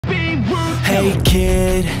Hey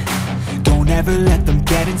kid, don't ever let them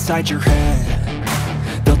get inside your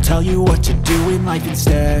head. They'll tell you what to do in life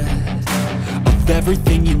instead of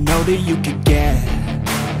everything you know that you could get.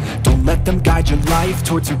 Don't let them guide your life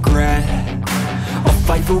towards regret. I'll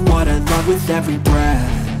fight for what I love with every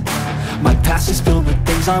breath. My past is filled with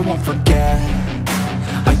things I won't forget.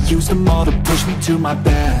 I use them all to push me to my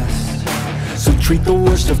best. So treat the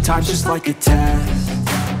worst of times just like a test.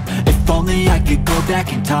 If only I could go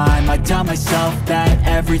back in time, I'd tell myself that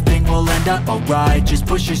everything will end up alright. Just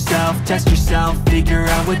push yourself, test yourself, figure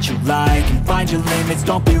out what you like, and find your limits,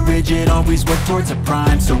 don't be rigid, always work towards a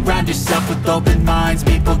prime. Surround yourself with open minds,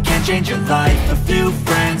 people can change your life. A few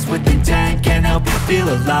friends with intent can help you feel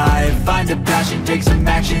alive. Find a passion, take some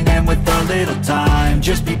action, and with a little time,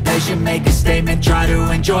 just be patient, make a statement, try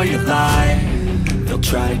to enjoy your life. They'll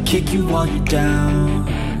try to kick you while you're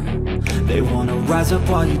down. They wanna rise up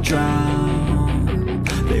while you drown.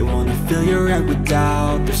 They wanna fill your head with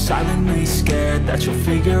doubt. They're silently scared that you'll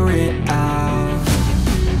figure it out.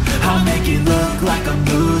 I'll make it look like I'm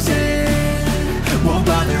losing, won't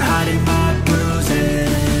bother hiding my bruises.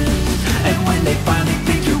 And when they finally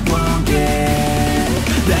think you're wounded,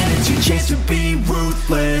 then it's your chance to be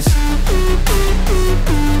ruthless.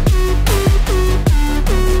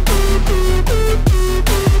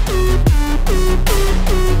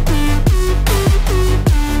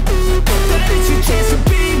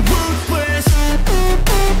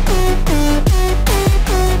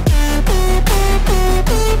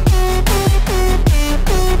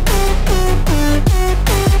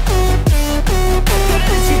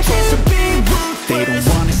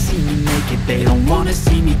 They don't wanna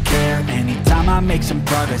see me care. Anytime I make some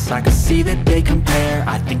progress, I can see that they compare.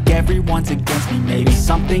 I think everyone's against me, maybe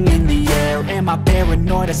something in the air. Am I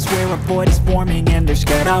paranoid? I swear a void is forming and they're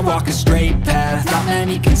scared. I walk a straight path, not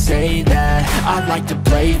many can say that. I like to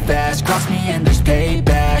play fast, cross me and there's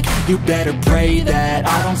payback. You better pray that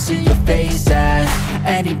I don't see your face at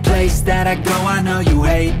any place that I go. I know you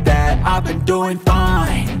hate that. I've been doing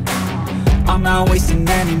fine, I'm not wasting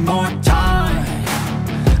any more time.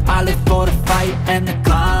 I live for the fight and the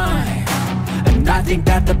climb, and I think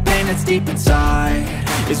that the pain that's deep inside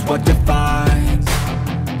is what defines.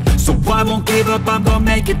 So I won't give up, I'm gonna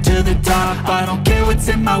make it to the top. I don't care what's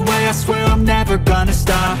in my way, I swear I'm never gonna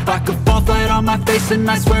stop. I could fall flat on my face and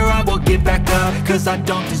I swear I will get back up, cause I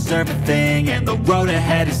don't deserve a thing and the road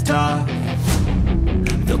ahead is tough.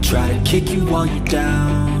 They'll try to kick you while you're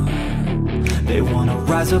down. They wanna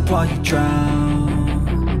rise up while you drown.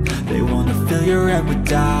 They wanna fill your head with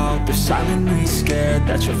doubt. They're silently scared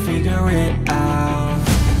that you'll figure it out.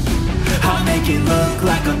 I'll make it look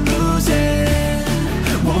like I'm losing,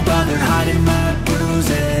 won't bother hiding my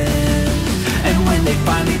bruises. And when they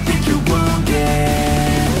finally think you're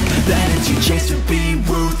wounded, then it's your chance to be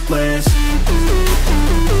ruthless.